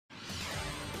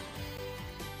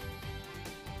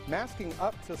Masking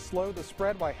up to slow the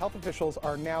spread, while health officials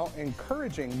are now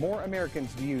encouraging more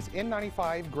Americans to use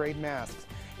N95 grade masks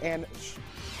and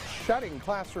shutting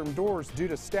classroom doors due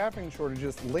to staffing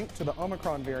shortages linked to the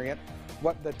Omicron variant,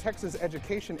 what the Texas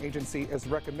Education Agency is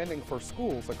recommending for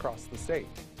schools across the state.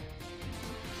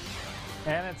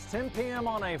 And it's 10 p.m.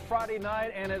 on a Friday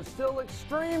night, and it's still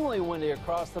extremely windy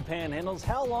across the panhandles.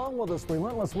 How long will this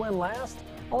relentless wind last?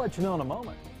 I'll let you know in a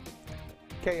moment.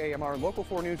 KAMR Local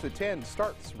 4 News at 10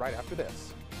 starts right after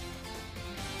this.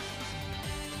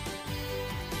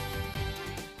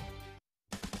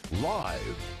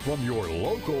 Live from your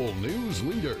local news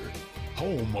leader,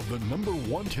 home of the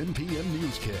 #1 10 p.m.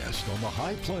 newscast on the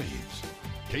High Plains.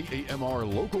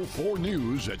 KAMR Local 4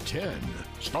 News at 10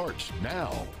 starts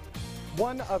now.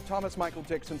 One of Thomas Michael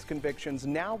Dixon's convictions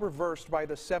now reversed by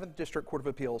the 7th District Court of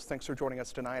Appeals. Thanks for joining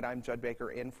us tonight. I'm Judd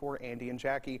Baker in for Andy and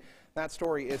Jackie. That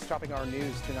story is topping our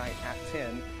news tonight at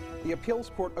 10. The appeals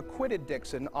court acquitted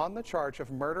Dixon on the charge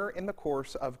of murder in the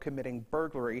course of committing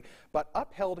burglary, but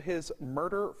upheld his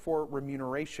murder for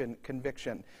remuneration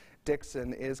conviction.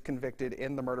 Dixon is convicted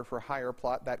in the murder for hire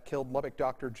plot that killed Lubbock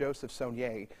doctor Joseph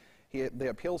Saunier. The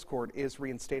appeals court is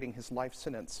reinstating his life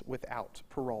sentence without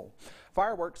parole.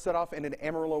 Fireworks set off in an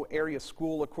Amarillo area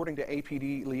school. According to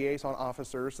APD liaison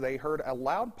officers, they heard a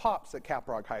loud pops at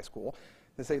Caprock High School.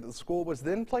 They say the school was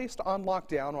then placed on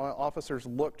lockdown while officers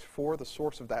looked for the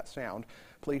source of that sound.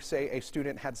 Police say a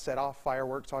student had set off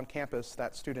fireworks on campus,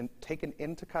 that student taken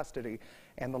into custody,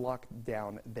 and the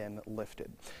lockdown then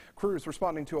lifted. Crews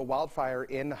responding to a wildfire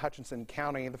in Hutchinson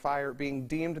County, the fire being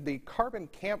deemed the Carbon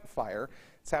Camp Fire.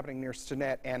 It's happening near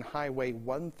Stinnett and Highway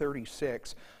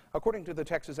 136. According to the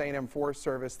Texas A&M Forest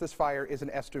Service, this fire is an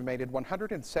estimated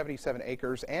 177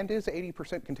 acres and is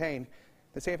 80% contained.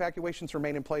 They say evacuations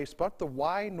remain in place, but the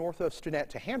Y north of Stinnett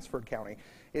to Hansford County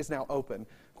is now open.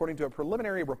 According to a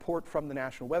preliminary report from the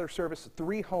National Weather Service,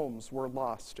 3 homes were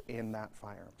lost in that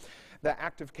fire. The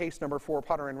active case number for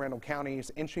Potter and Randall counties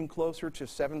inching closer to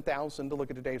 7,000. To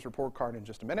look at today's report card in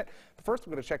just a minute. But first,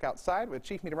 we're going to check outside with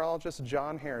Chief Meteorologist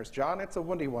John Harris. John, it's a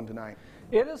windy one tonight.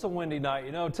 It is a windy night.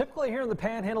 You know, typically here in the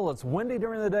Panhandle, it's windy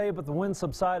during the day, but the winds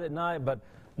subside at night. But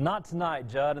not tonight,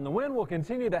 Judd, and the wind will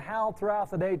continue to howl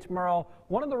throughout the day tomorrow.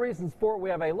 One of the reasons for it, we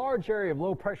have a large area of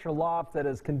low pressure loft that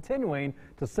is continuing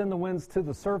to send the winds to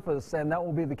the surface, and that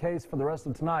will be the case for the rest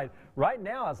of tonight. Right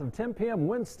now, as of 10 p.m.,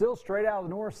 winds still straight out of the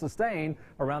north, sustained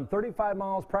around 35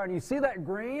 miles per hour. And you see that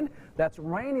green? That's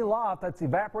rainy loft that's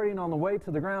evaporating on the way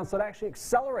to the ground, so it actually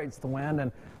accelerates the wind,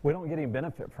 and we don't get any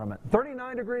benefit from it.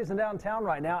 39 degrees in downtown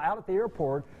right now. Out at the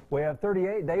airport, we have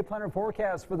 38. Day planner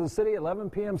forecast for the city. 11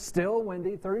 p.m. still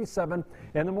windy, 37.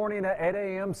 In the morning at 8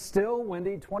 a.m. still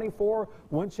windy, 24.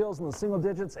 Wind chills in the single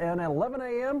digits. And at 11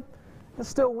 a.m. it's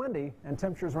still windy and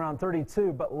temperatures around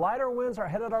 32. But lighter winds are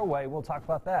headed our way. We'll talk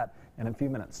about that in a few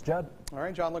minutes. Judd? All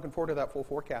right, John, looking forward to that full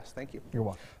forecast. Thank you. You're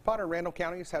welcome. Potter and Randall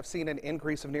counties have seen an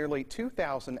increase of nearly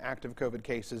 2,000 active COVID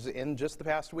cases in just the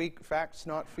past week. Facts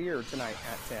not feared tonight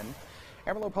at 10.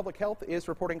 Amarillo Public Health is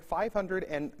reporting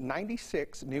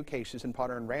 596 new cases in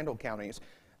Potter and Randall counties.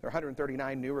 There are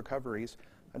 139 new recoveries.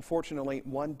 Unfortunately,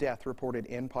 1 death reported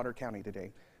in Potter County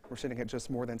today. We're sitting at just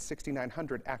more than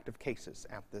 6,900 active cases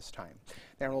at this time.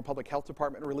 The Amarillo Public Health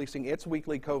Department releasing its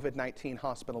weekly COVID-19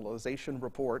 hospitalization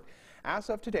report. As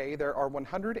of today, there are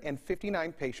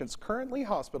 159 patients currently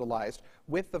hospitalized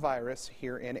with the virus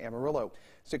here in Amarillo.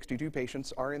 62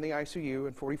 patients are in the ICU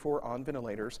and 44 on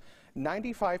ventilators.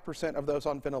 95% of those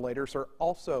on ventilators are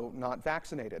also not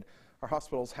vaccinated. Our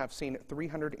hospitals have seen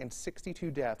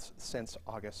 362 deaths since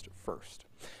August 1st.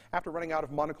 After running out of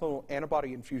monoclonal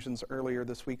antibody infusions earlier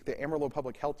this week, the Amarillo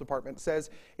Public Health Department says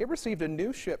it received a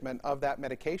new shipment of that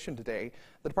medication today.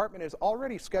 The department is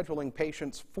already scheduling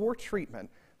patients for treatment.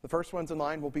 The first ones in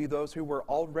line will be those who were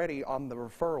already on the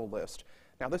referral list.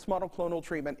 Now, this monoclonal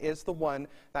treatment is the one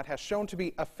that has shown to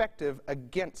be effective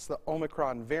against the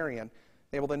Omicron variant.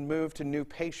 They will then move to new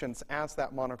patients as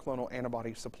that monoclonal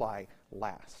antibody supply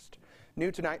lasts. New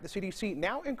tonight, the CDC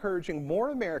now encouraging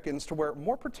more Americans to wear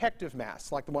more protective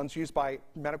masks like the ones used by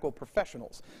medical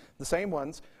professionals. The same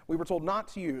ones we were told not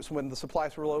to use when the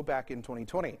supplies were low back in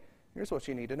 2020. Here's what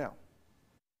you need to know.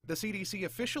 The CDC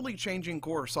officially changing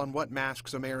course on what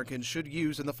masks Americans should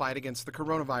use in the fight against the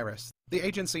coronavirus. The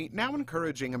agency now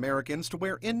encouraging Americans to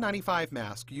wear N95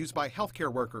 masks used by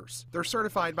healthcare workers. They're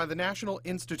certified by the National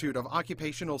Institute of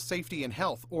Occupational Safety and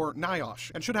Health, or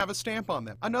NIOSH, and should have a stamp on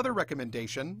them. Another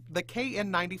recommendation, the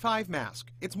KN95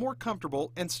 mask. It's more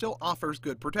comfortable and still offers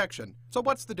good protection. So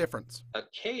what's the difference? A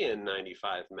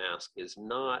KN95 mask is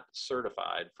not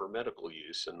certified for medical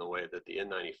use in the way that the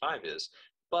N95 is.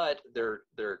 But they're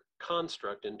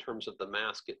construct in terms of the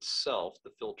mask itself,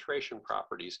 the filtration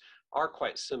properties, are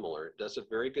quite similar. It does a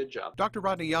very good job. Dr.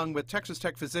 Rodney Young with Texas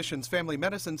Tech Physicians Family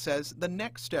Medicine says the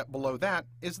next step below that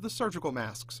is the surgical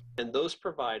masks. And those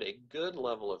provide a good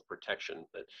level of protection.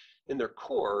 But in their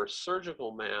core,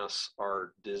 surgical masks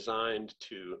are designed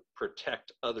to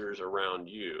protect others around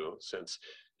you, since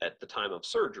at the time of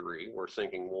surgery, we're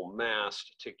thinking we'll mask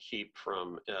to keep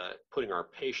from putting our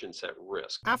patients at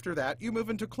risk. After that, you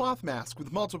move into cloth masks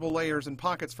with multiple layers and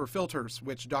pockets for filters,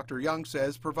 which Dr. Young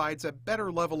says provides a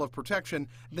better level of protection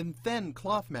than thin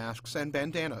cloth masks and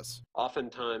bandanas.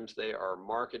 Oftentimes, they are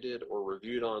marketed or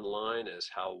reviewed online as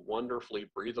how wonderfully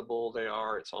breathable they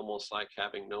are. It's almost like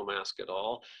having no mask at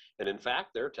all. And in fact,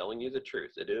 they're telling you the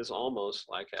truth. It is almost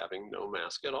like having no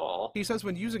mask at all. He says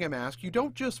when using a mask, you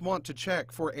don't just want to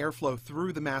check for airflow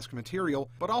through the mask material,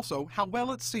 but also how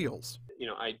well it seals. You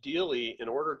know, ideally, in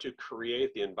order to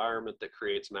create the environment that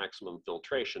creates maximum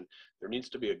filtration, there needs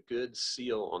to be a good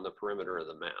seal on the perimeter of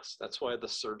the mask. That's why the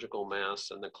surgical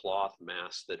masks and the cloth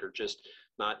masks that are just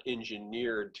not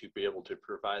engineered to be able to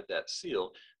provide that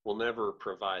seal will never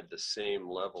provide the same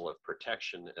level of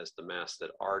protection as the masks that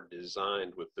are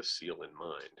designed with the seal in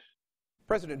mind.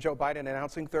 President Joe Biden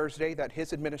announcing Thursday that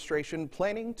his administration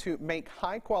planning to make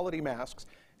high-quality masks,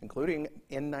 including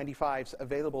N95s,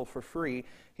 available for free.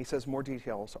 He says more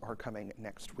details are coming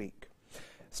next week.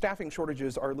 Staffing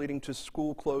shortages are leading to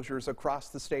school closures across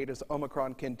the state as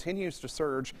Omicron continues to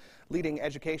surge, leading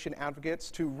education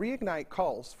advocates to reignite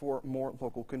calls for more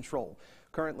local control.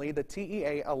 Currently, the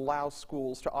TEA allows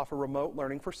schools to offer remote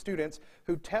learning for students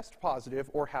who test positive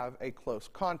or have a close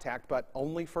contact, but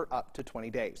only for up to 20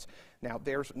 days. Now,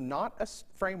 there's not a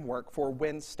framework for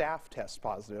when staff test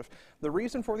positive. The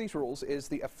reason for these rules is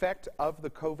the effect of the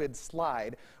COVID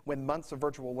slide when months of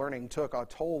virtual learning took a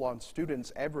toll on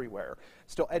students everywhere.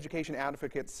 Still, education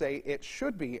advocates say it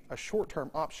should be a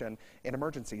short-term option in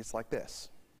emergencies like this.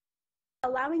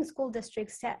 Allowing school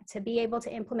districts to be able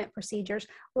to implement procedures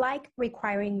like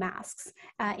requiring masks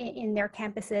in their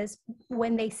campuses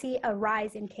when they see a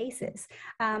rise in cases,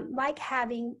 like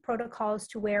having protocols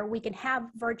to where we can have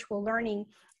virtual learning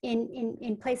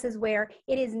in places where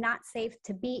it is not safe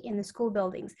to be in the school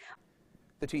buildings.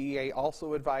 The TEA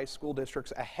also advised school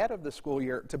districts ahead of the school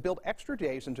year to build extra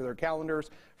days into their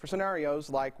calendars for scenarios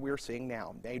like we're seeing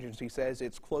now. The agency says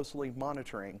it's closely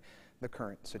monitoring the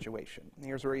current situation.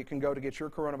 Here's where you can go to get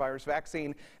your coronavirus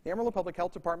vaccine. The Amarillo Public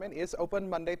Health Department is open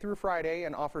Monday through Friday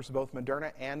and offers both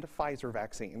Moderna and Pfizer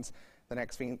vaccines.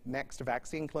 The next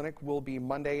vaccine clinic will be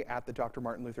Monday at the Dr.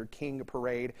 Martin Luther King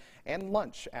Parade and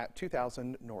lunch at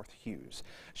 2000 North Hughes.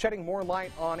 Shedding more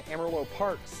light on Amarillo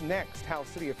parks next, how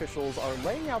city officials are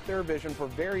laying out their vision for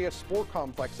various sport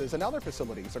complexes and other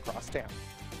facilities across town.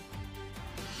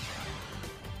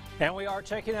 And we are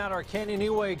checking out our Canyon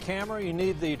E-Way camera. You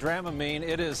need the Dramamine.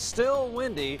 It is still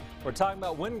windy. We're talking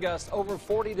about wind gusts over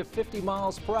 40 to 50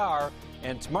 miles per hour.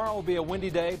 And tomorrow will be a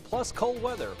windy day plus cold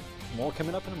weather. More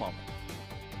coming up in a moment.